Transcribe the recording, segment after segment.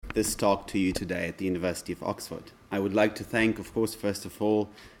this talk to you today at the University of Oxford. I would like to thank, of course, first of all,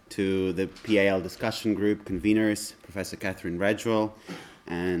 to the PAL discussion group conveners, Professor Catherine Redgewell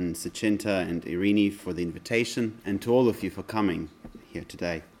and Suchinta and Irini for the invitation, and to all of you for coming here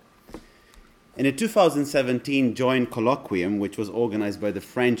today. In a 2017 joint colloquium, which was organized by the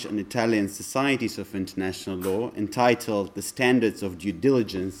French and Italian Societies of International Law, entitled The Standards of Due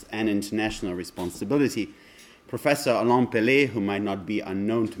Diligence and International Responsibility, Professor Alain Pellet, who might not be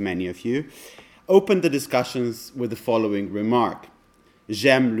unknown to many of you, opened the discussions with the following remark: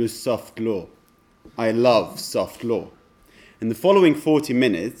 J'aime le soft law. I love soft law. In the following 40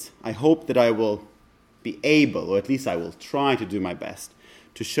 minutes, I hope that I will be able, or at least I will try to do my best,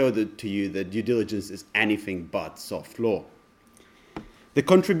 to show to you that due diligence is anything but soft law. The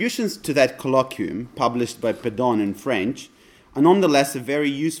contributions to that colloquium, published by Pedon in French, are nonetheless a very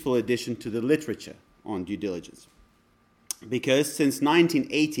useful addition to the literature on due diligence. Because since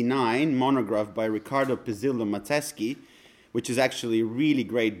 1989, monograph by Riccardo Pesillo Matteschi, which is actually a really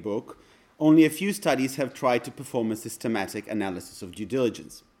great book, only a few studies have tried to perform a systematic analysis of due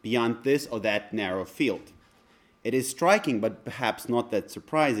diligence, beyond this or that narrow field. It is striking, but perhaps not that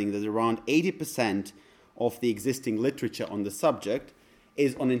surprising, that around 80% of the existing literature on the subject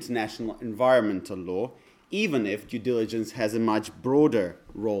is on international environmental law, even if due diligence has a much broader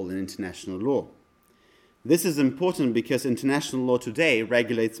role in international law. This is important because international law today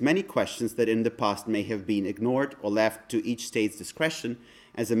regulates many questions that in the past may have been ignored or left to each state's discretion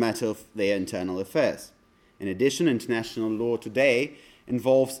as a matter of their internal affairs. In addition, international law today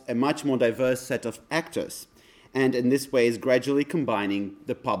involves a much more diverse set of actors, and in this way is gradually combining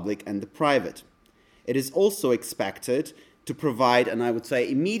the public and the private. It is also expected to provide, and I would say,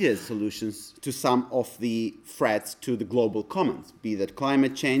 immediate solutions to some of the threats to the global commons, be that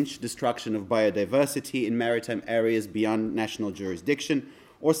climate change, destruction of biodiversity in maritime areas beyond national jurisdiction,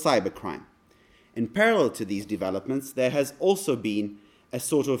 or cybercrime. In parallel to these developments, there has also been a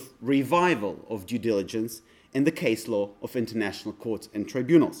sort of revival of due diligence in the case law of international courts and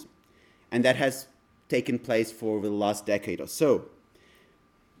tribunals, and that has taken place for the last decade or so.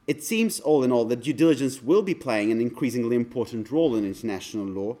 It seems, all in all, that due diligence will be playing an increasingly important role in international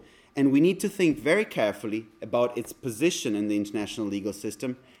law, and we need to think very carefully about its position in the international legal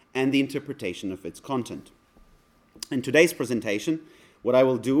system and the interpretation of its content. In today's presentation, what I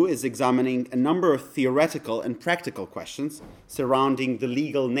will do is examining a number of theoretical and practical questions surrounding the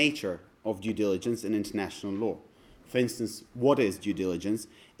legal nature of due diligence in international law. For instance, what is due diligence?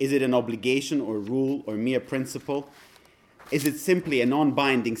 Is it an obligation or rule or mere principle? Is it simply a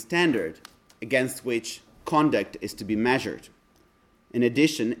non-binding standard against which conduct is to be measured? In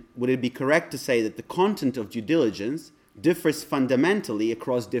addition, would it be correct to say that the content of due diligence differs fundamentally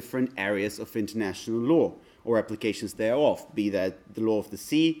across different areas of international law or applications thereof, be that the law of the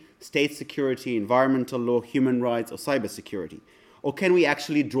sea, state security, environmental law, human rights, or cybersecurity? Or can we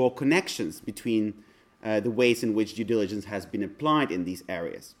actually draw connections between the ways in which due diligence has been applied in these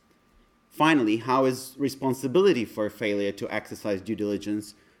areas? Finally, how is responsibility for a failure to exercise due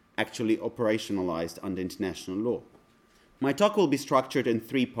diligence actually operationalized under international law? My talk will be structured in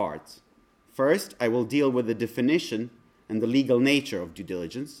three parts. First, I will deal with the definition and the legal nature of due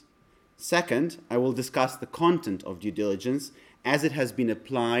diligence. Second, I will discuss the content of due diligence as it has been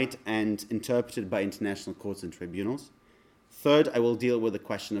applied and interpreted by international courts and tribunals. Third, I will deal with the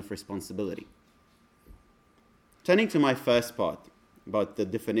question of responsibility. Turning to my first part, about the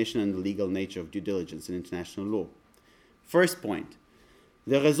definition and the legal nature of due diligence in international law. First point,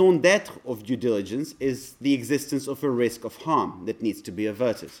 the raison d'être of due diligence is the existence of a risk of harm that needs to be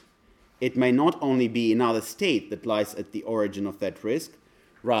averted. It may not only be another state that lies at the origin of that risk,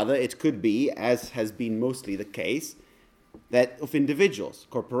 rather it could be, as has been mostly the case, that of individuals,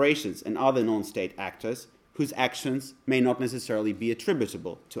 corporations, and other non-state actors whose actions may not necessarily be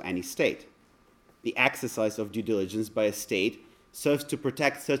attributable to any state. The exercise of due diligence by a state serves to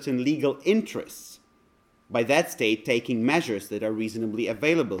protect certain legal interests by that state taking measures that are reasonably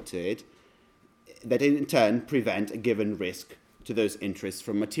available to it that in turn prevent a given risk to those interests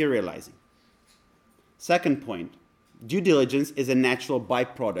from materializing. Second point, due diligence is a natural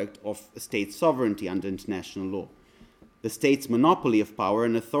byproduct of state sovereignty under international law. The state's monopoly of power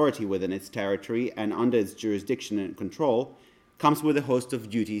and authority within its territory and under its jurisdiction and control comes with a host of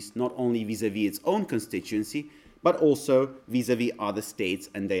duties not only vis-à-vis its own constituency, but also vis-à-vis other states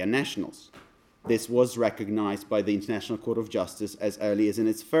and their nationals. This was recognized by the International Court of Justice as early as in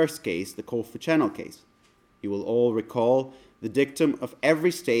its first case, the Corfu Channel case. You will all recall the dictum of every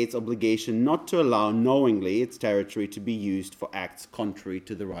state's obligation not to allow knowingly its territory to be used for acts contrary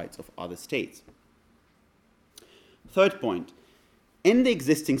to the rights of other states. Third point, In the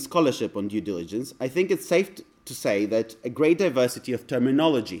existing scholarship on due diligence, I think it's safe to say that a great diversity of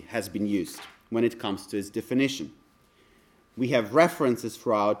terminology has been used when it comes to its definition. We have references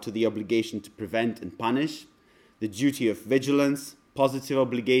throughout to the obligation to prevent and punish, the duty of vigilance, positive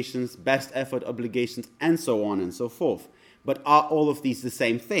obligations, best effort obligations, and so on and so forth. But are all of these the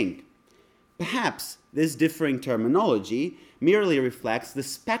same thing? Perhaps this differing terminology merely reflects the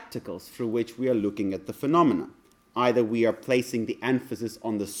spectacles through which we are looking at the phenomena. Either we are placing the emphasis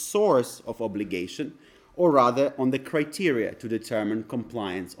on the source of obligation, or rather on the criteria to determine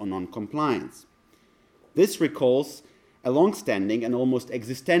compliance or non-compliance. This recalls a long-standing and almost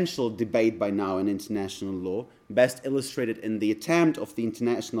existential debate by now in international law, best illustrated in the attempt of the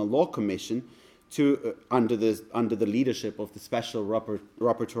International Law Commission to, under the leadership of the Special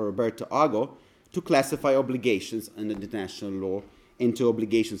Rapporteur Roberto Ago, to classify obligations in international law into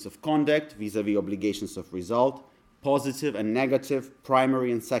obligations of conduct vis-à-vis obligations of result, positive and negative,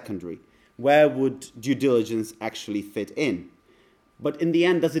 primary and secondary. Where would due diligence actually fit in? But in the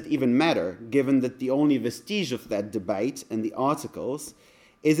end, does it even matter, given that the only vestige of that debate in the articles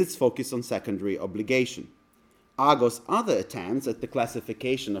is its focus on secondary obligation? Ago's other attempts at the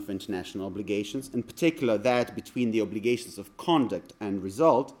classification of international obligations, in particular that between the obligations of conduct and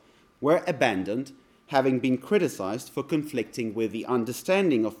result, were abandoned, having been criticized for conflicting with the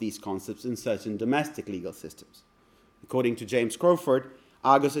understanding of these concepts in certain domestic legal systems. According to James Crawford,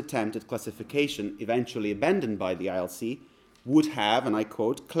 Ago's attempt at classification, eventually abandoned by the ILC, would have, and I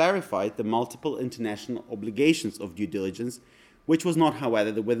quote, clarified the multiple international obligations of due diligence, which was not,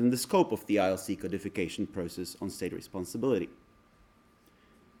 however, within the scope of the ILC codification process on state responsibility.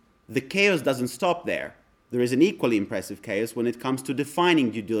 The chaos doesn't stop there. There is an equally impressive chaos when it comes to defining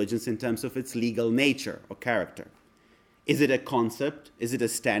due diligence in terms of its legal nature or character. Is it a concept? Is it a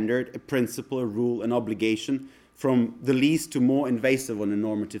standard, a principle, a rule, an obligation, from the least to more invasive on a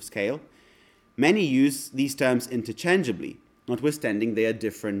normative scale? Many use these terms interchangeably, notwithstanding their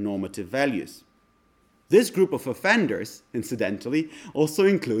different normative values. This group of offenders, incidentally, also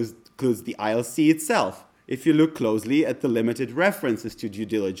includes the ILC itself, if you look closely at the limited references to due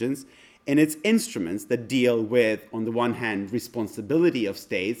diligence in its instruments that deal with, on the one hand, responsibility of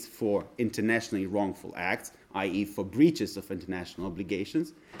states for internationally wrongful acts, i.e. for breaches of international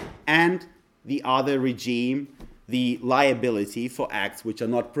obligations, and the other regime, the liability for acts which are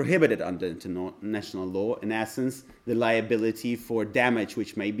not prohibited under international law, in essence, the liability for damage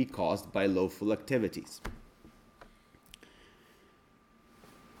which may be caused by lawful activities.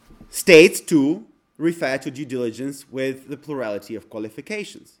 States, too, refer to due diligence with the plurality of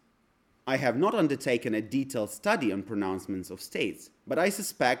qualifications. I have not undertaken a detailed study on pronouncements of states, but I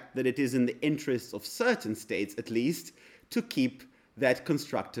suspect that it is in the interests of certain states, at least, to keep that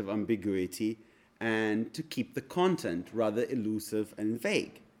constructive ambiguity and to keep the content rather elusive and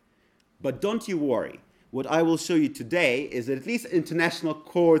vague. But don't you worry. What I will show you today is that at least international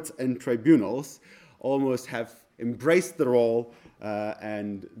courts and tribunals almost have embraced the role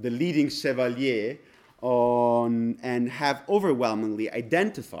and the leading chevalier and have overwhelmingly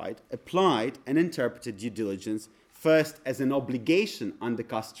identified, applied, and interpreted due diligence first as an obligation under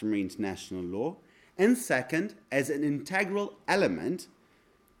customary international law, and second as an integral element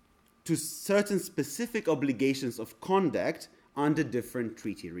to certain specific obligations of conduct under different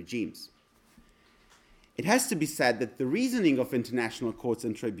treaty regimes. It has to be said that the reasoning of international courts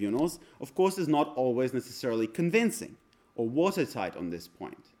and tribunals, of course, is not always necessarily convincing or watertight on this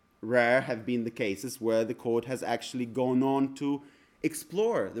point. Rare have been the cases where the court has actually gone on to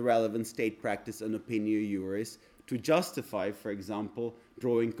explore the relevant state practice and opinio juris to justify, for example,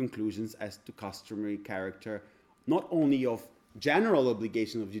 drawing conclusions as to customary character, not only of general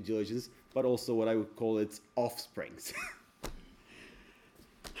obligation of due diligence, but also what I would call its offsprings.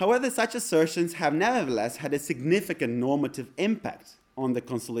 However, such assertions have nevertheless had a significant normative impact on the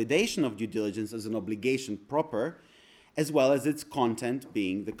consolidation of due diligence as an obligation proper, as well as its content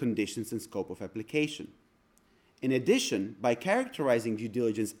being the conditions and scope of application. In addition, by characterizing due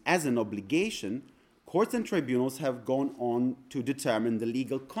diligence as an obligation, courts and tribunals have gone on to determine the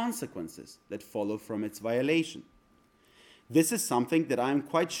legal consequences that follow from its violation. This is something that I am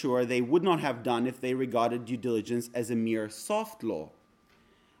quite sure they would not have done if they regarded due diligence as a mere soft law,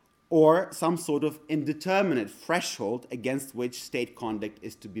 or some sort of indeterminate threshold against which state conduct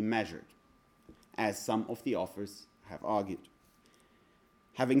is to be measured, as some of the authors have argued.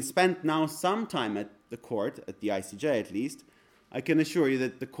 Having spent now some time at the court, at the ICJ at least, I can assure you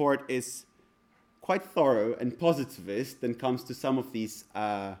that the court is quite thorough and positivist when it comes to some of these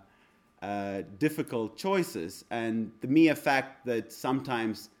difficult choices, and the mere fact that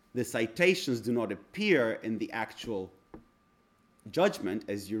sometimes the citations do not appear in the actual judgment,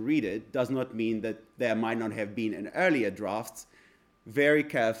 as you read it, does not mean that there might not have been in earlier drafts very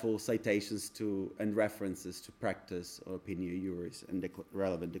careful citations to and references to practice or opinio juris and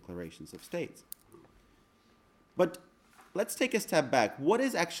relevant declarations of states. But let's take a step back. What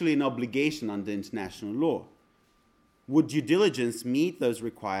is actually an obligation under international law? Would due diligence meet those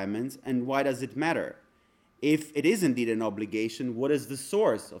requirements, and why does it matter? If it is indeed an obligation, what is the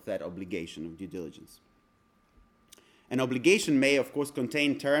source of that obligation of due diligence? An obligation may, of course,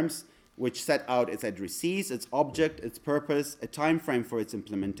 contain terms which set out its addressees, its object, its purpose, a time frame for its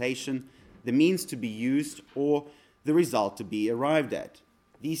implementation, the means to be used, or the result to be arrived at.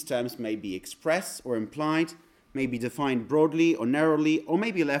 These terms may be express or implied, may be defined broadly or narrowly, or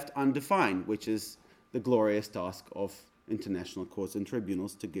may be left undefined, which is the glorious task of international courts and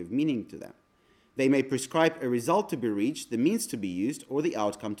tribunals to give meaning to them. They may prescribe a result to be reached, the means to be used, or the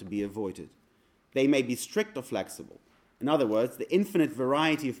outcome to be avoided. They may be strict or flexible. In other words, the infinite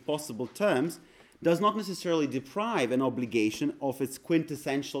variety of possible terms does not necessarily deprive an obligation of its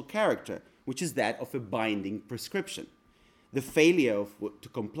quintessential character, which is that of a binding prescription, the failure to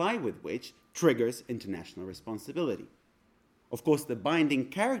comply with which triggers international responsibility. Of course, the binding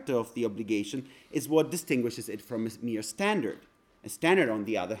character of the obligation is what distinguishes it from a mere standard. A standard, on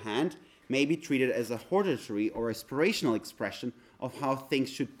the other hand, may be treated as a hortatory or aspirational expression of how things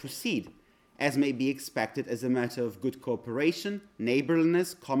should proceed, as may be expected as a matter of good cooperation,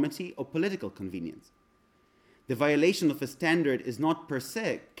 neighborliness, comity, or political convenience. The violation of a standard is not per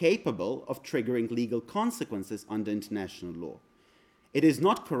se capable of triggering legal consequences under international law. It is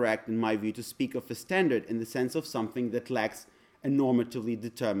not correct, in my view, to speak of a standard in the sense of something that lacks a normatively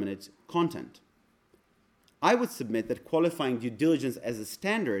determinate content. I would submit that qualifying due diligence as a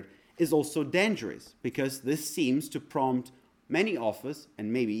standard is also dangerous, because this seems to prompt many authors,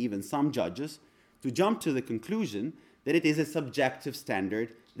 and maybe even some judges, to jump to the conclusion that it is a subjective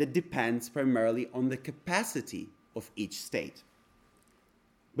standard that depends primarily on the capacity of each state.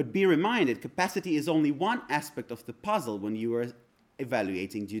 But be reminded, capacity is only one aspect of the puzzle when you are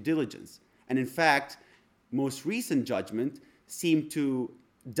evaluating due diligence. And in fact, most recent judgments seem to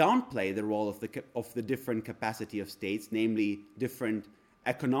downplay the role of the different capacity of states, namely different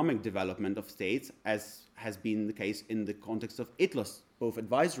economic development of states, as has been the case in the context of ITLOS, both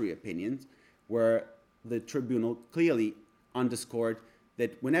advisory opinions, where the tribunal clearly underscored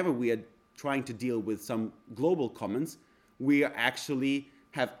that whenever we are trying to deal with some global commons, we actually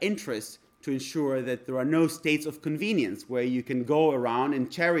have interest to ensure that there are no states of convenience where you can go around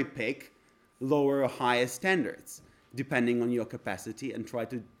and cherry pick lower or higher standards, depending on your capacity, and try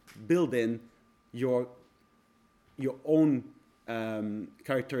to build in your own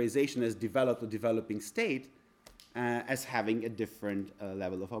characterization as developed or developing state as having a different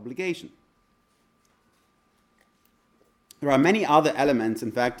level of obligation. There are many other elements,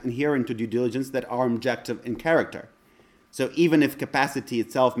 in fact, inherent to due diligence that are objective in character. So even if capacity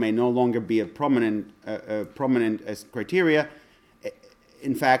itself may no longer be a prominent as criteria,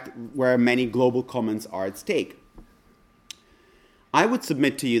 in fact, where many global commons are at stake. I would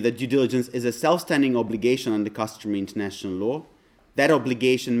submit to you that due diligence is a self-standing obligation under customary international law. That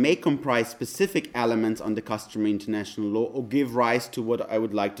obligation may comprise specific elements under customary international law or give rise to what I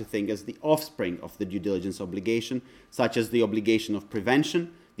would like to think as the offspring of the due diligence obligation, such as the obligation of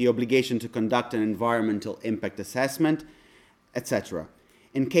prevention, the obligation to conduct an environmental impact assessment, etc.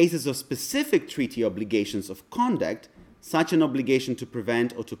 In cases of specific treaty obligations of conduct, such an obligation to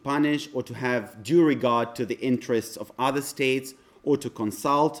prevent or to punish or to have due regard to the interests of other states or to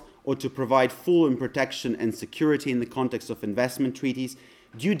consult or to provide full protection and security in the context of investment treaties,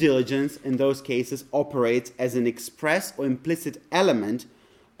 due diligence in those cases operates as an express or implicit element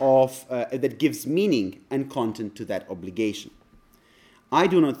of that gives meaning and content to that obligation. I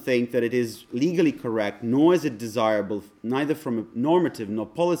do not think that it is legally correct, nor is it desirable, neither from a normative nor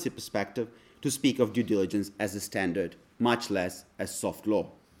policy perspective, to speak of due diligence as a standard, much less as soft law.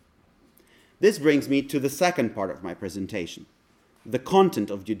 This brings me to the second part of my presentation, the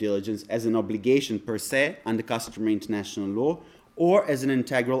content of due diligence as an obligation per se under customary international law, or as an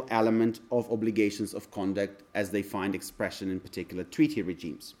integral element of obligations of conduct as they find expression in particular treaty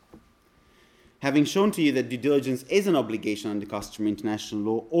regimes. Having shown to you that due diligence is an obligation under customary international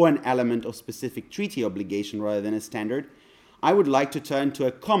law or an element of specific treaty obligation rather than a standard, I would like to turn to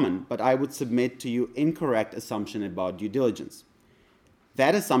a common, but I would submit to you incorrect assumption about due diligence.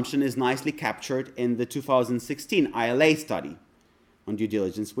 That assumption is nicely captured in the 2016 ILA study on due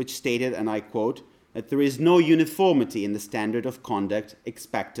diligence, which stated, and I quote, that there is no uniformity in the standard of conduct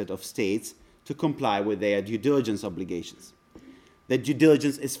expected of states to comply with their due diligence obligations. that due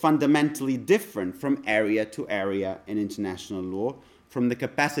diligence is fundamentally different from area to area in international law, from the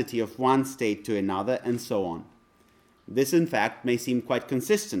capacity of one state to another, and so on. This, in fact, may seem quite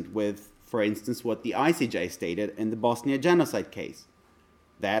consistent with, for instance, what the ICJ stated in the Bosnia genocide case.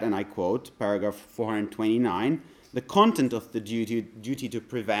 That, and I quote, paragraph 429, the content of the duty to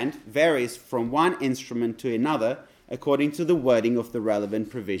prevent varies from one instrument to another according to the wording of the relevant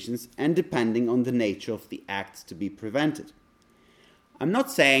provisions and depending on the nature of the acts to be prevented. I'm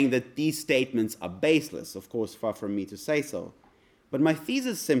not saying that these statements are baseless, of course, far from me to say so, but my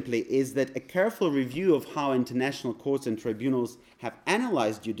thesis simply is that a careful review of how international courts and tribunals have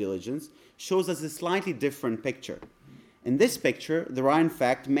analyzed due diligence shows us a slightly different picture. In this picture, there are in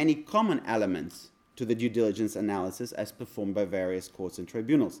fact many common elements to the due diligence analysis as performed by various courts and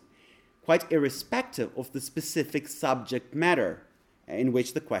tribunals, quite irrespective of the specific subject matter in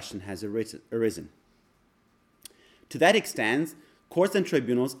which the question has arisen. To that extent, courts and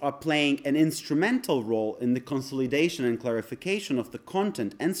tribunals are playing an instrumental role in the consolidation and clarification of the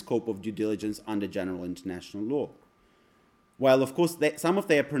content and scope of due diligence under general international law. While, of course, some of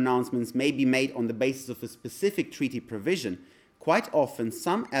their pronouncements may be made on the basis of a specific treaty provision, quite often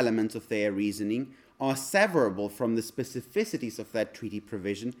some elements of their reasoning are severable from the specificities of that treaty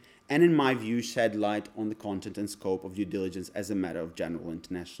provision and, in my view, shed light on the content and scope of due diligence as a matter of general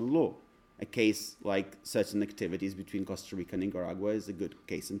international law. A case like certain activities between Costa Rica and Nicaragua is a good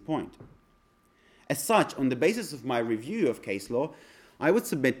case in point. As such, on the basis of my review of case law, I would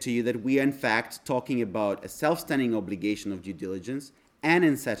submit to you that we are in fact talking about a self-standing obligation of due diligence, and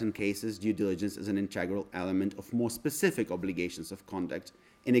in certain cases, due diligence is an integral element of more specific obligations of conduct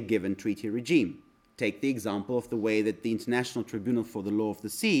in a given treaty regime. Take the example of the way that the International Tribunal for the Law of the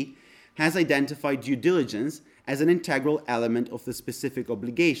Sea has identified due diligence as an integral element of the specific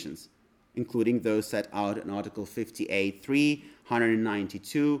obligations, including those set out in Article 58.3,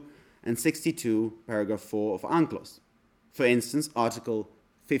 192, and 62, paragraph 4 of UNCLOS. For instance, Article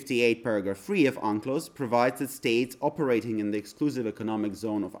 58, paragraph 3 of UNCLOS provides that states operating in the exclusive economic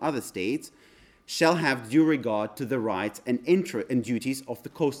zone of other states shall have due regard to the rights and duties of the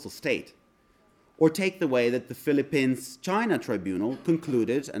coastal state. Or take the way that the Philippines-China Tribunal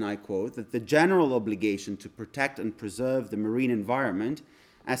concluded, and I quote, that the general obligation to protect and preserve the marine environment,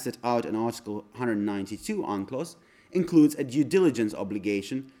 as set out in Article 192 UNCLOS, includes a due diligence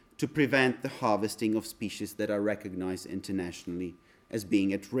obligation to prevent the harvesting of species that are recognized internationally as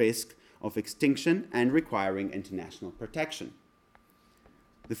being at risk of extinction and requiring international protection.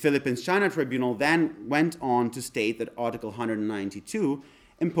 The Philippines-China Tribunal then went on to state that Article 192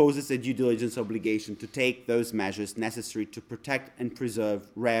 imposes a due diligence obligation to take those measures necessary to protect and preserve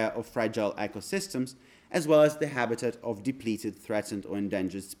rare or fragile ecosystems, as well as the habitat of depleted, threatened, or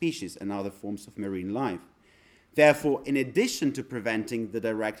endangered species and other forms of marine life. Therefore, in addition to preventing the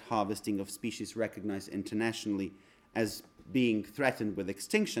direct harvesting of species recognized internationally as being threatened with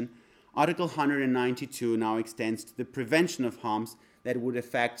extinction, Article 192 now extends to the prevention of harms that would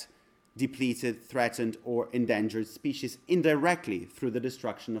affect depleted, threatened, or endangered species indirectly through the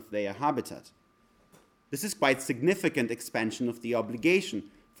destruction of their habitat. This is quite significant expansion of the obligation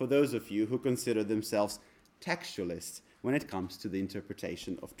for those of you who consider themselves textualists when it comes to the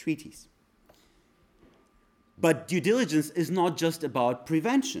interpretation of treaties. But due diligence is not just about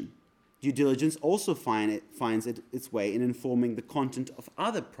prevention. Due diligence also finds its way in informing the content of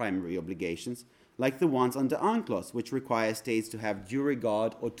other primary obligations, like the ones under UNCLOS, which require states to have due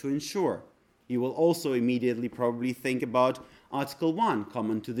regard or to ensure. You will also immediately probably think about Article 1,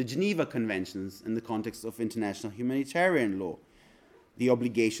 common to the Geneva Conventions in the context of international humanitarian law, the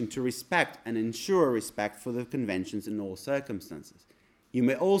obligation to respect and ensure respect for the conventions in all circumstances. You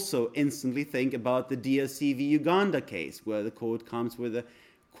may also instantly think about the DRC v. Uganda case, where the court comes with a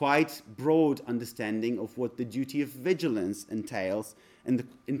quite broad understanding of what the duty of vigilance entails, in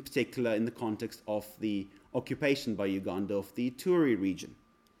particular in the context of the occupation by Uganda of the Ituri region.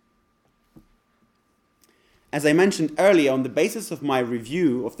 As I mentioned earlier, on the basis of my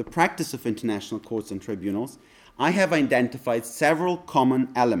review of the practice of international courts and tribunals, I have identified several common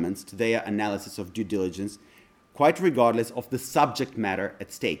elements to their analysis of due diligence, quite regardless of the subject matter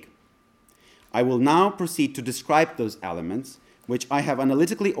at stake. I will now proceed to describe those elements, which I have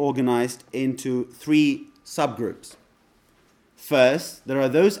analytically organized into three subgroups. First, there are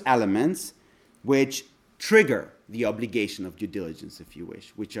those elements which trigger the obligation of due diligence, if you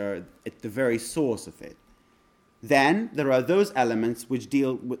wish, which are at the very source of it. Then there are those elements which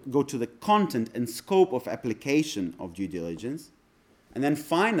go to the content and scope of application of due diligence. And then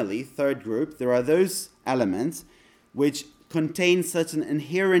finally, third group, there are those elements which contains such an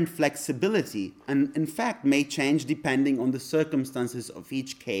inherent flexibility and, in fact, may change depending on the circumstances of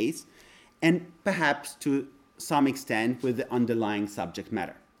each case and perhaps to some extent with the underlying subject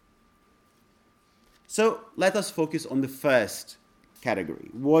matter. So let us focus on the first category.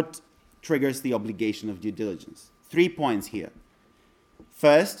 What triggers the obligation of due diligence? 3 points here.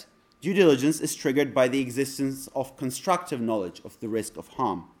 First, due diligence is triggered by the existence of constructive knowledge of the risk of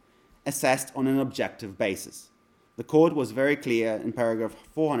harm, assessed on an objective basis. The court was very clear in paragraph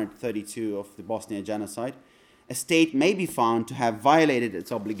 432 of the Bosnia genocide. A state may be found to have violated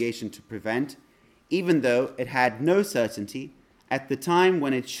its obligation to prevent, even though it had no certainty at the time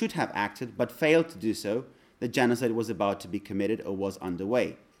when it should have acted but failed to do so, the genocide was about to be committed or was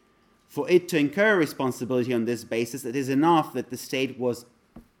underway. For it to incur responsibility on this basis, it is enough that the state was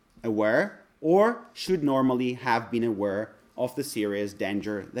aware or should normally have been aware of the serious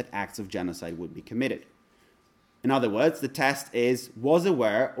danger that acts of genocide would be committed. In other words, the test is was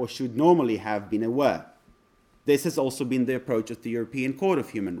aware or should normally have been aware. This has also been the approach of the European Court of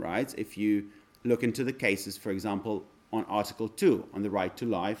Human Rights. If you look into the cases, for example, on Article 2, on the right to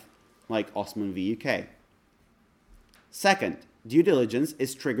life, like Osman v. UK. Second, due diligence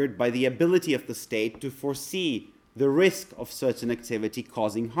is triggered by the ability of the state to foresee the risk of certain activity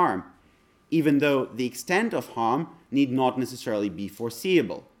causing harm, even though the extent of harm need not necessarily be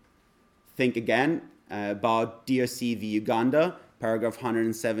foreseeable. Think again about DRC v. Uganda, paragraph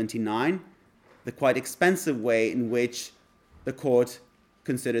 179, the quite expensive way in which the court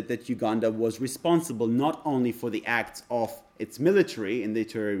considered that Uganda was responsible not only for the acts of its military in the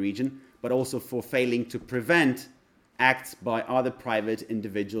Ituri region, but also for failing to prevent acts by other private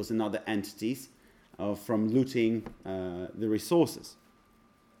individuals and other entities from looting the resources.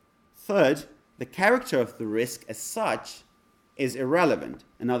 Third, the character of the risk as such is irrelevant.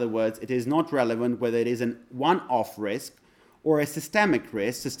 In other words, it is not relevant whether it is a one-off risk or a systematic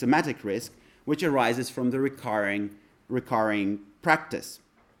risk, which arises from the recurring practice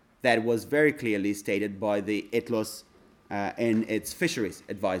that was very clearly stated by the ITLOS in its fisheries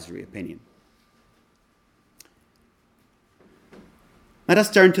advisory opinion. Let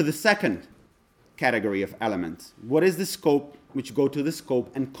us turn to the second category of elements. What is the scope, which go to the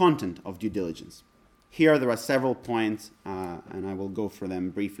scope and content of due diligence? Here there are several points, and I will go through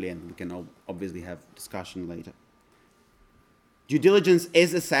them briefly, and we can obviously have discussion later. Due diligence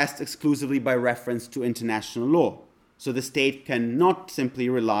is assessed exclusively by reference to international law. So the state cannot simply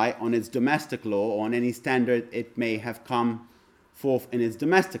rely on its domestic law or on any standard it may have come forth in its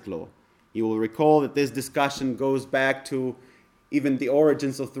domestic law. You will recall that this discussion goes back to even the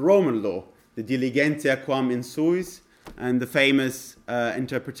origins of the Roman law, the diligentia quam in suis, and the famous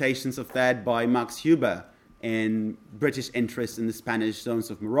interpretations of that by Max Huber in British interest in the Spanish zones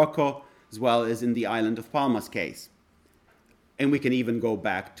of Morocco, as well as in the island of Palma's case. And we can even go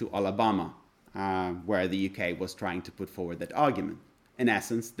back to Alabama, where the UK was trying to put forward that argument. In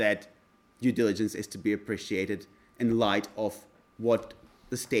essence, that due diligence is to be appreciated in light of what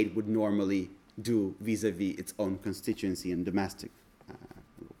the state would normally do vis-a-vis its own constituency and domestic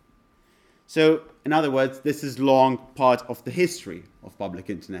law. So, in other words, this is long part of the history of public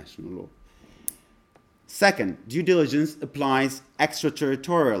international law. Second, due diligence applies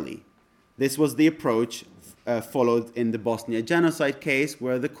extraterritorially. This was the approach followed in the Bosnia genocide case,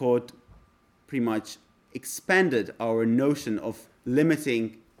 where the court pretty much expanded our notion of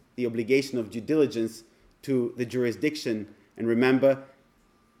limiting the obligation of due diligence to the jurisdiction. And remember,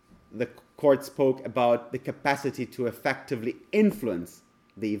 the court spoke about the capacity to effectively influence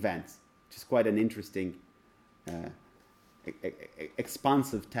the events, which is quite an interesting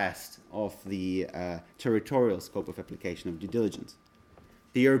expansive test of the territorial scope of application of due diligence.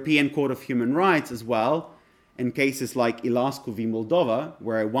 The European Court of Human Rights as well, in cases like Ilascu v. Moldova,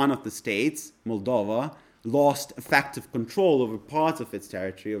 where one of the states, Moldova, lost effective control over parts of its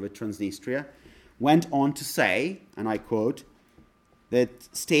territory, over Transnistria, went on to say, and I quote,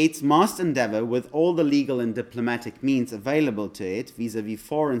 that states must endeavor with all the legal and diplomatic means available to it vis-a-vis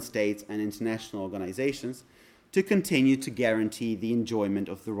foreign states and international organizations to continue to guarantee the enjoyment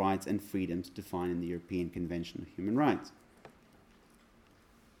of the rights and freedoms defined in the European Convention of Human Rights.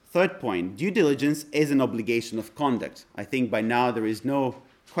 Third point, due diligence is an obligation of conduct. I think by now there is no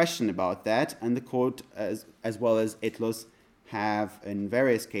question about that, and the court, as well as ITLOS, have in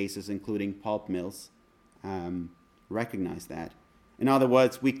various cases, including pulp mills, recognized that. In other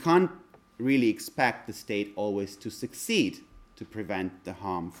words, we can't really expect the state always to succeed to prevent the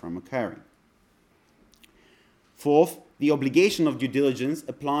harm from occurring. Fourth, the obligation of due diligence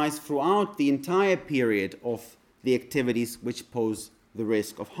applies throughout the entire period of the activities which pose the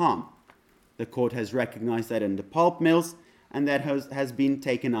risk of harm. The court has recognized that in the pulp mills, and that has been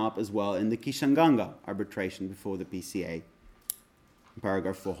taken up as well in the Kishanganga arbitration before the PCA,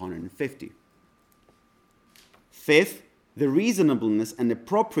 paragraph 450. Fifth, the reasonableness and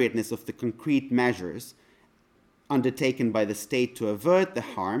appropriateness of the concrete measures undertaken by the state to avert the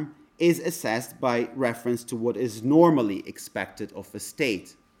harm is assessed by reference to what is normally expected of a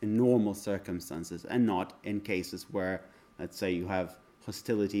state in normal circumstances, and not in cases where, let's say, you have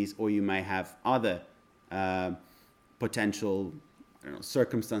hostilities or you may have other potential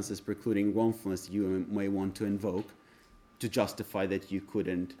circumstances precluding wrongfulness you may want to invoke to justify that you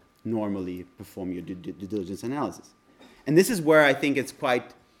couldn't normally perform your due diligence analysis. And this is where I think it's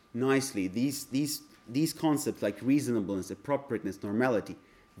quite nicely, these concepts like reasonableness, appropriateness, normality,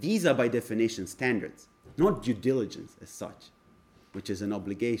 these are by definition standards, not due diligence as such, which is an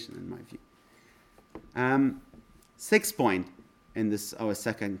obligation in my view. Sixth point in this, our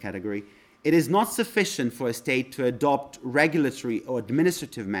second category, it is not sufficient for a state to adopt regulatory or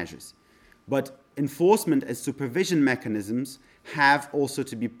administrative measures, but enforcement and supervision mechanisms have also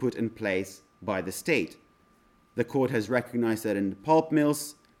to be put in place by the state. The court has recognized that in the pulp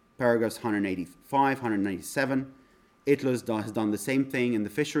mills, paragraphs 185, 197, ITLOS has done the same thing in the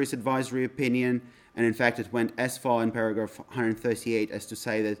fisheries advisory opinion, and in fact it went as far in paragraph 138 as to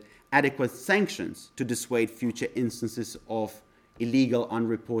say that adequate sanctions to dissuade future instances of illegal,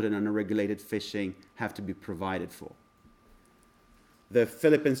 unreported, and unregulated fishing have to be provided for. The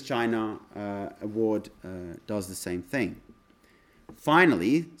Philippines-China award does the same thing.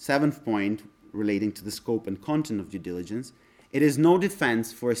 Finally, seventh point relating to the scope and content of due diligence, it is no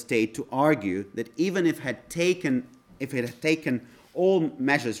defense for a state to argue that even if it had taken all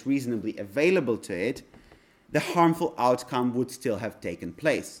measures reasonably available to it, the harmful outcome would still have taken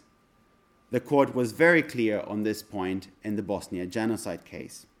place. The court was very clear on this point in the Bosnia genocide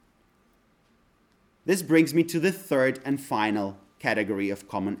case. This brings me to the third and final category of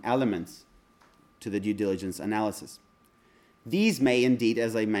common elements to the due diligence analysis. These may indeed,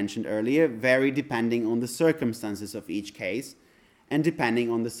 as I mentioned earlier, vary depending on the circumstances of each case and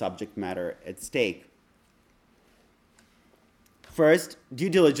depending on the subject matter at stake. First, due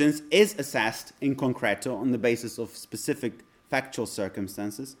diligence is assessed in concreto on the basis of specific factual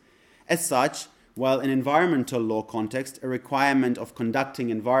circumstances. As such, while in environmental law context, a requirement of conducting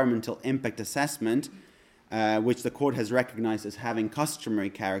environmental impact assessment, which the court has recognized as having customary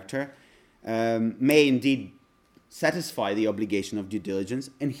character, may indeed satisfy the obligation of due diligence.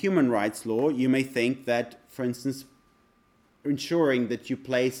 In human rights law, you may think that, for instance, ensuring that you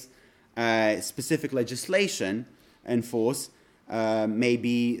place specific legislation in force may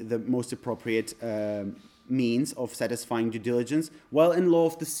be the most appropriate means of satisfying due diligence. Well, in law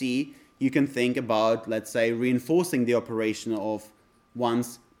of the sea, you can think about, let's say, reinforcing the operation of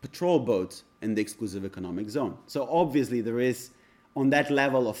one's patrol boats in the exclusive economic zone. So obviously there is, on that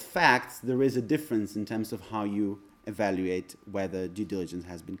level of facts, there is a difference in terms of how you evaluate whether due diligence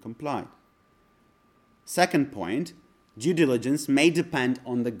has been complied. Second point, due diligence may depend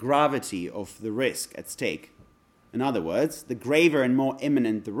on the gravity of the risk at stake. In other words, the graver and more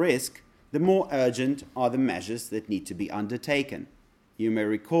imminent the risk, the more urgent are the measures that need to be undertaken. You may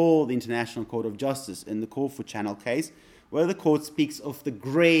recall the International Court of Justice in the Corfu Channel case, where the court speaks of the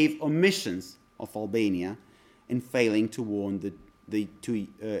grave omissions of Albania in failing to warn the two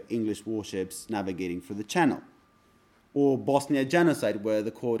English warships navigating through the channel. Or Bosnia genocide, where the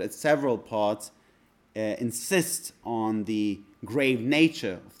court at several parts insists on the grave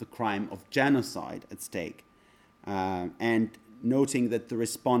nature of the crime of genocide at stake, and noting that the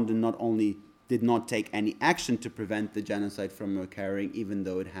respondent not only did not take any action to prevent the genocide from occurring, even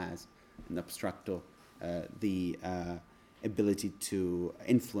though it has an abstracto the ability to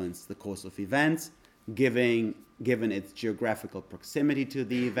influence the course of events, given its geographical proximity to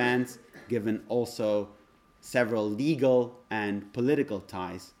the events, given also several legal and political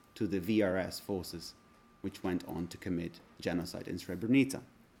ties to the VRS forces, which went on to commit genocide in Srebrenica.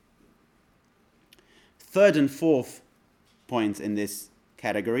 Third and fourth points in this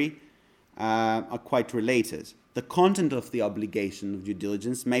category are quite related. The content of the obligation of due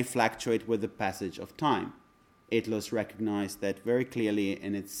diligence may fluctuate with the passage of time. ITLOS recognized that very clearly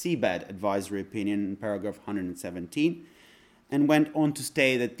in its seabed advisory opinion in paragraph 117, and went on to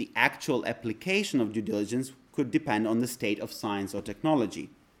state that the actual application of due diligence could depend on the state of science or technology,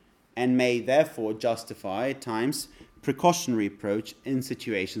 and may therefore justify at times precautionary approach in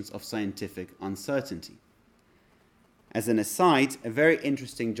situations of scientific uncertainty. As an aside, a very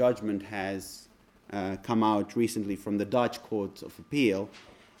interesting judgment has come out recently from the Dutch Court of Appeal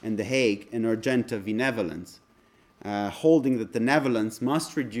in The Hague in Urgenta v. Netherlands, holding that the Netherlands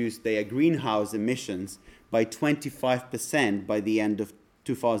must reduce their greenhouse emissions by 25% by the end of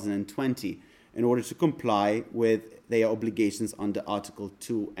 2020 in order to comply with their obligations under Article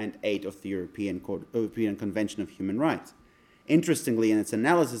 2 and 8 of the European Convention of Human Rights. Interestingly, in its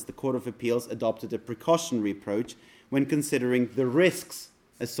analysis, the Court of Appeals adopted a precautionary approach when considering the risks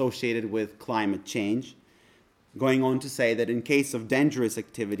associated with climate change, going on to say that in case of dangerous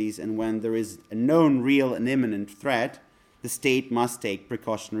activities and when there is a known, real, and imminent threat, the state must take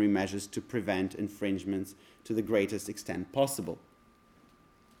precautionary measures to prevent infringements to the greatest extent possible.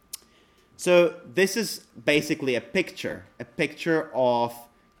 So this is basically a picture of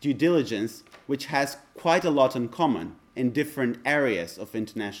due diligence which has quite a lot in common in different areas of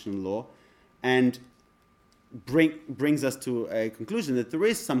international law, and brings us to a conclusion that there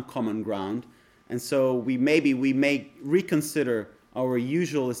is some common ground. And so we may reconsider our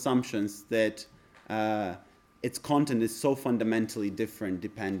usual assumptions that its content is so fundamentally different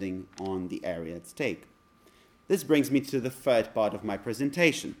depending on the area at stake. This brings me to the third part of my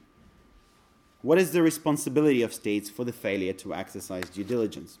presentation. What is the responsibility of states for the failure to exercise due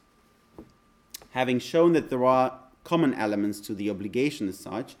diligence? Having shown that there are common elements to the obligation as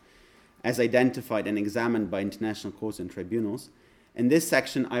such, as identified and examined by international courts and tribunals, in this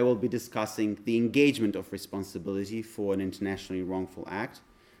section, I will be discussing the engagement of responsibility for an internationally wrongful act,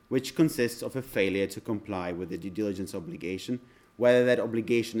 which consists of a failure to comply with the due diligence obligation, whether that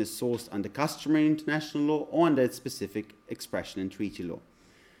obligation is sourced under customary international law or under its specific expression in treaty law.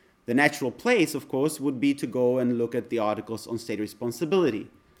 The natural place, of course, would be to go and look at the articles on state responsibility.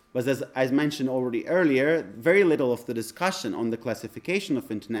 But as mentioned already earlier, very little of the discussion on the classification of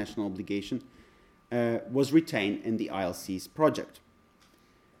international obligation was retained in the ILC's project.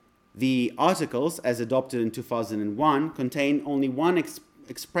 The articles, as adopted in 2001, contain only one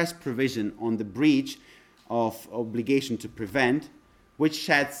express provision on the breach of obligation to prevent, which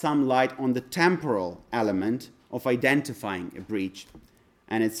sheds some light on the temporal element of identifying a breach.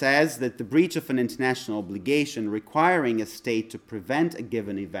 And it says that the breach of an international obligation requiring a state to prevent a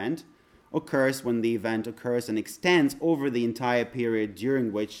given event occurs when the event occurs and extends over the entire period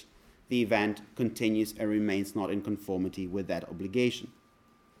during which the event continues and remains not in conformity with that obligation.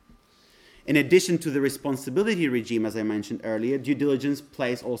 In addition to the responsibility regime, as I mentioned earlier, due diligence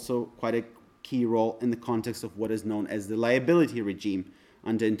plays also quite a key role in the context of what is known as the liability regime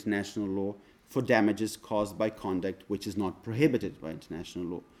under international law for damages caused by conduct which is not prohibited by international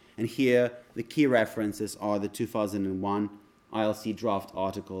law. And here, the key references are the 2001 ILC draft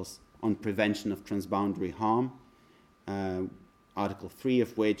articles on prevention of transboundary harm, Article 3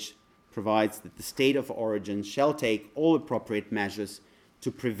 of which provides that the state of origin shall take all appropriate measures to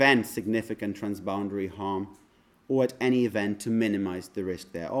prevent significant transboundary harm or at any event to minimize the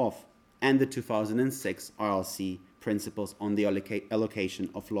risk thereof, and the 2006 ILC principles on the allocation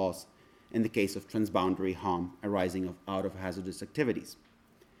of loss in the case of transboundary harm arising out of hazardous activities.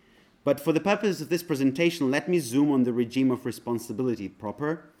 But for the purpose of this presentation, let me zoom on the regime of responsibility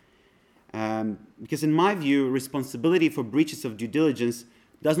proper, because in my view, responsibility for breaches of due diligence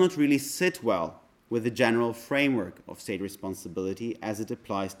does not really sit well with the general framework of state responsibility as it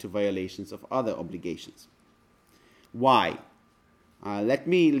applies to violations of other obligations. Why? Let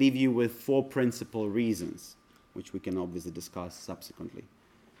me leave you with 4 principal reasons, which we can obviously discuss subsequently.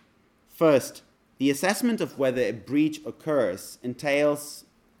 First, the assessment of whether a breach occurs entails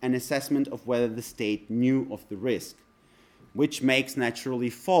an assessment of whether the state knew of the risk, which makes naturally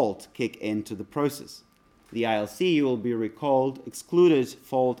fault kick into the process. The ILC, you will be recalled, excluded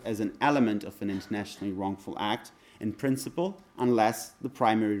fault as an element of an internationally wrongful act in principle, unless the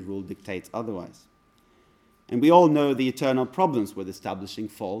primary rule dictates otherwise. And we all know the eternal problems with establishing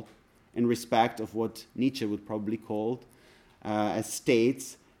fault in respect of what Nietzsche would probably call as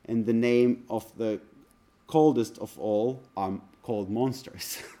states in the name of the coldest of all called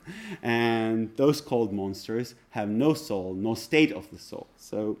monsters. And those cold monsters have no soul, no state of the soul.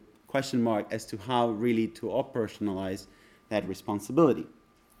 So question mark as to how really to operationalize that responsibility.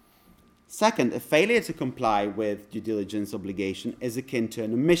 Second, a failure to comply with due diligence obligation is akin to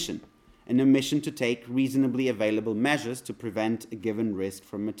an omission to take reasonably available measures to prevent a given risk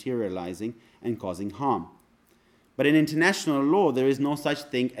from materializing and causing harm. But in international law, there is no such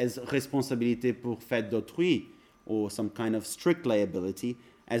thing as responsabilité pour fait d'autrui, or some kind of strict liability,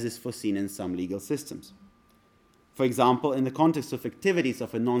 as is foreseen in some legal systems. For example, in the context of activities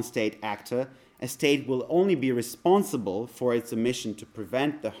of a non-state actor, a state will only be responsible for its omission to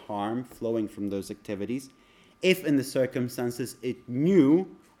prevent the harm flowing from those activities if in the circumstances it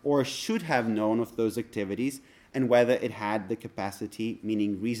knew or should have known of those activities and whether it had the capacity,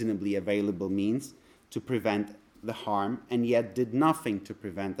 meaning reasonably available means, to prevent the harm and yet did nothing to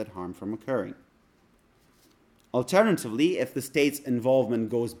prevent that harm from occurring. Alternatively, if the state's involvement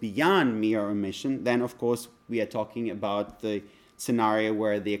goes beyond mere omission, then of course we are talking about the scenario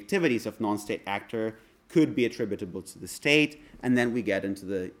where the activities of non-state actor could be attributable to the state, and then we get into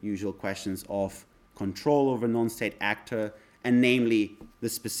the usual questions of control over non-state actor, and namely the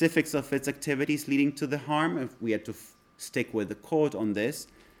specifics of its activities leading to the harm, if we had to stick with the court on this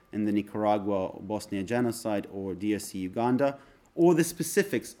in the Nicaragua-Bosnia genocide or DRC Uganda, or the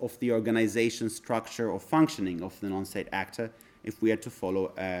specifics of the organization, structure, or functioning of the non-state actor if we had to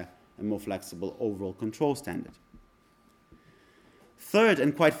follow a more flexible overall control standard. Third,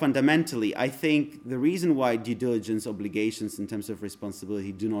 and quite fundamentally, I think the reason why due diligence obligations in terms of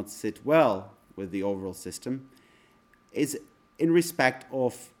responsibility do not sit well with the overall system is in respect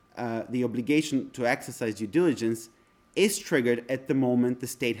of the obligation to exercise due diligence is triggered at the moment the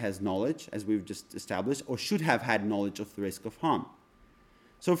state has knowledge, as we've just established, or should have had knowledge of the risk of harm.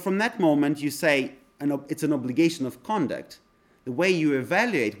 So from that moment, you say it's an obligation of conduct. The way you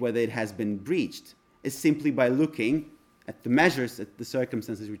evaluate whether it has been breached is simply by looking at the measures, at the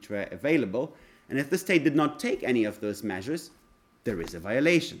circumstances which were available, and if the state did not take any of those measures, there is a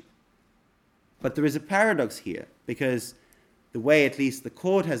violation. But there is a paradox here, because the way at least the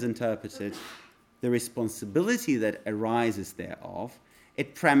court has interpreted the responsibility that arises thereof,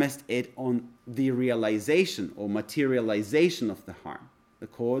 it premised it on the realization or materialization of the harm. The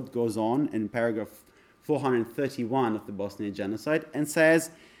court goes on in paragraph 431 of the Bosnian genocide and says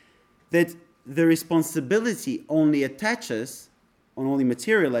that the responsibility only attaches, or only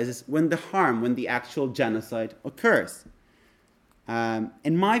materializes, when the actual genocide occurs.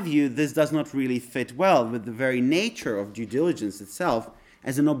 In my view, this does not really fit well with the very nature of due diligence itself,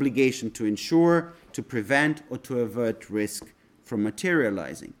 as an obligation to ensure, to prevent, or to avert risk from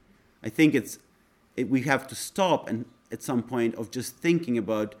materializing. I think we have to stop and at some point of just thinking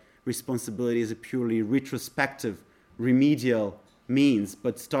about responsibility as a purely retrospective, remedial means,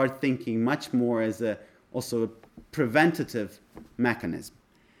 but start thinking much more as also a preventative mechanism.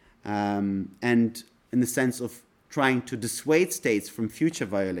 And in the sense of trying to dissuade states from future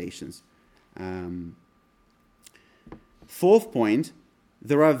violations. Fourth point,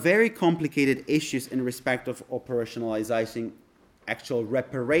 there are very complicated issues in respect of operationalizing actual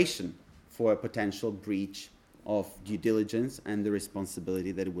reparation for a potential breach of due diligence and the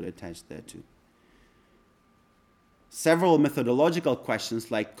responsibility that it would attach thereto. Several methodological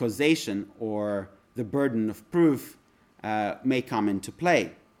questions like causation or the burden of proof may come into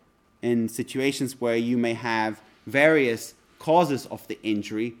play in situations where you may have various causes of the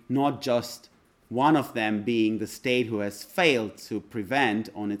injury, not just one of them being the state who has failed to prevent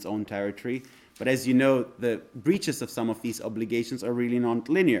on its own territory. But as you know, the breaches of some of these obligations are really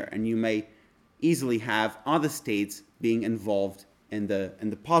non-linear, and you may easily have other states being involved in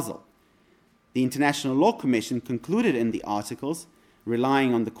the puzzle. The International Law Commission concluded in the articles,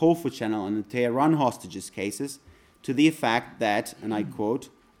 relying on the Corfu Channel and the Tehran hostages cases, to the effect that, and I quote,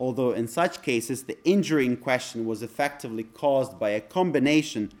 although in such cases the injury in question was effectively caused by a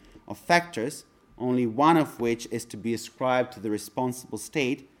combination of factors, only one of which is to be ascribed to the responsible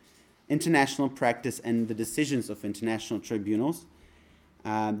state, international practice and the decisions of international tribunals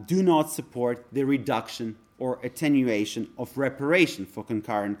do not support the reduction or attenuation of reparation for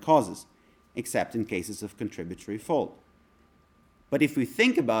concurrent causes, except in cases of contributory fault. But if we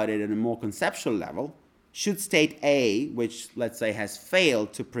think about it at a more conceptual level, should state A, which let's say has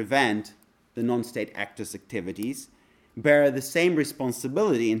failed to prevent the non-state actors' activities, bear the same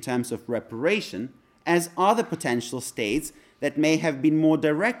responsibility in terms of reparation as other potential states that may have been more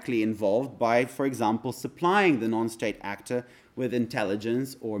directly involved by, for example, supplying the non-state actor with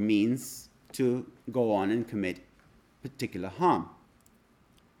intelligence or means to go on and commit particular harm.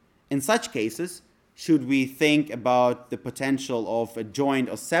 In such cases, should we think about the potential of a joint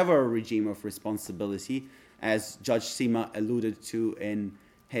or several regime of responsibility, as Judge Sima alluded to in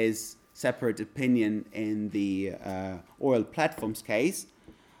his separate opinion in the oil platforms case,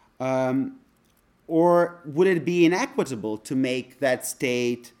 or would it be inequitable to make that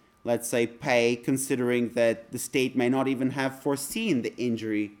state, let's say, pay, considering that the state may not even have foreseen the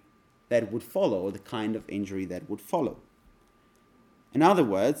injury that would follow, or the kind of injury that would follow? In other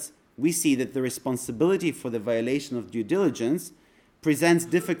words, we see that the responsibility for the violation of due diligence presents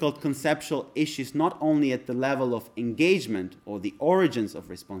difficult conceptual issues not only at the level of engagement or the origins of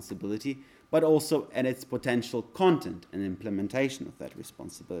responsibility, but also at its potential content and implementation of that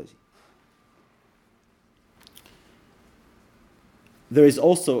responsibility. There is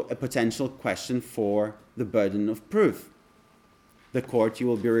also a potential question for the burden of proof. The court, you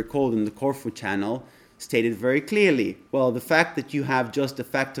will be recalled in the Corfu Channel, stated very clearly, well, the fact that you have just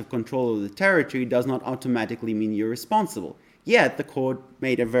effective control of the territory does not automatically mean you're responsible. Yet the court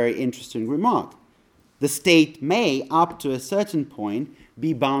made a very interesting remark. The state may, up to a certain point,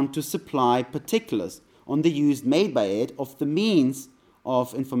 be bound to supply particulars on the use made by it of the means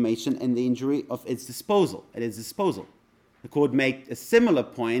of information and the injury of its disposal, at its disposal. The court made a similar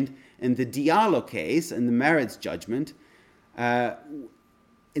point in the Diallo case, in the merits judgment,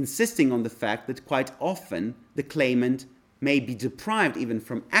 insisting on the fact that quite often the claimant may be deprived even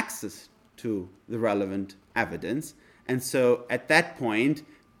from access to the relevant evidence. And so at that point,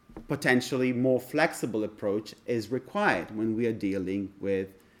 potentially more flexible approach is required when we are dealing with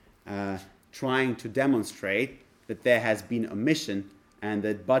trying to demonstrate that there has been omission and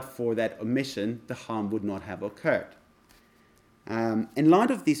that but for that omission, the harm would not have occurred. In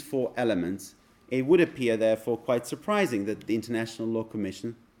light of these four elements, it would appear, therefore, quite surprising that the International Law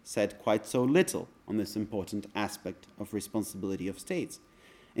Commission said quite so little on this important aspect of responsibility of states.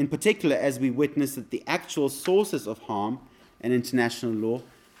 In particular, as we witness that the actual sources of harm in international law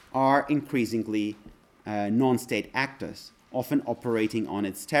are increasingly non-state actors, often operating on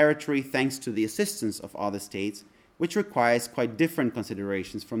its territory thanks to the assistance of other states, which requires quite different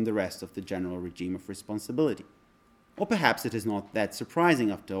considerations from the rest of the general regime of responsibility. Or perhaps it is not that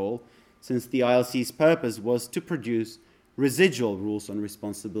surprising after all, since the ILC's purpose was to produce residual rules on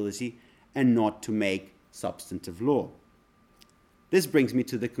responsibility and not to make substantive law. This brings me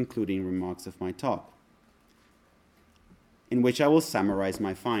to the concluding remarks of my talk, in which I will summarize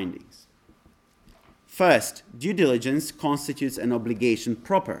my findings. First, due diligence constitutes an obligation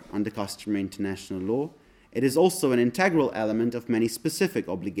proper under customary international law. It is also an integral element of many specific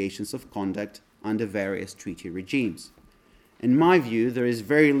obligations of conduct under various treaty regimes. In my view, there is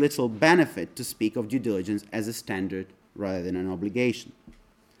very little benefit to speak of due diligence as a standard rather than an obligation.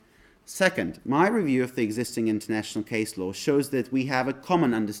 Second, my review of the existing international case law shows that we have a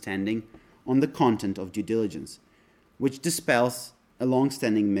common understanding on the content of due diligence, which dispels a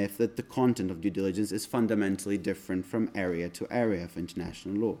long-standing myth that the content of due diligence is fundamentally different from area to area of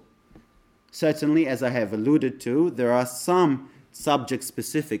international law. Certainly, as I have alluded to, there are some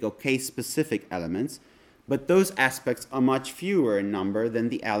subject-specific or case-specific elements, but those aspects are much fewer in number than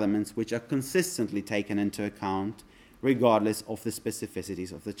the elements which are consistently taken into account regardless of the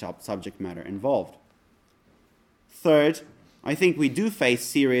specificities of the subject matter involved. Third, I think we do face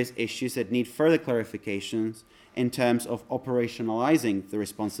serious issues that need further clarifications in terms of operationalizing the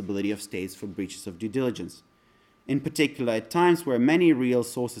responsibility of states for breaches of due diligence. In particular, at times where many real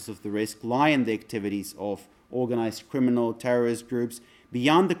sources of the risk lie in the activities of organized criminal terrorist groups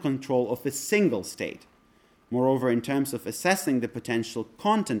beyond the control of a single state. Moreover, in terms of assessing the potential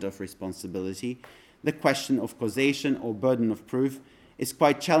content of responsibility, the question of causation or burden of proof is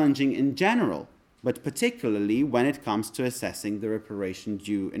quite challenging in general, but particularly when it comes to assessing the reparation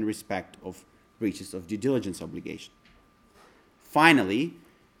due in respect of breaches of due diligence obligation. Finally,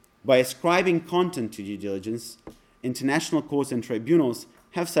 by ascribing content to due diligence, international courts and tribunals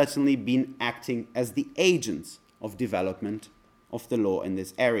have certainly been acting as the agents of development of the law in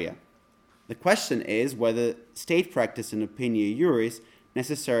this area. The question is whether state practice and opinio juris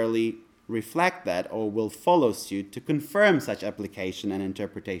necessarily reflect that or will follow suit to confirm such application and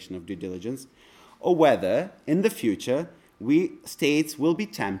interpretation of due diligence, or whether, in the future, we states will be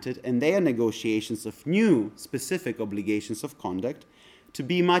tempted in their negotiations of new specific obligations of conduct to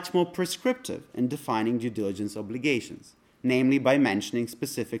be much more prescriptive in defining due diligence obligations, namely by mentioning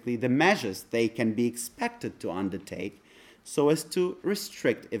specifically the measures they can be expected to undertake so as to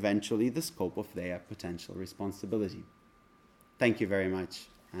restrict eventually the scope of their potential responsibility. Thank you very much,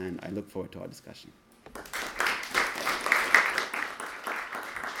 and I look forward to our discussion.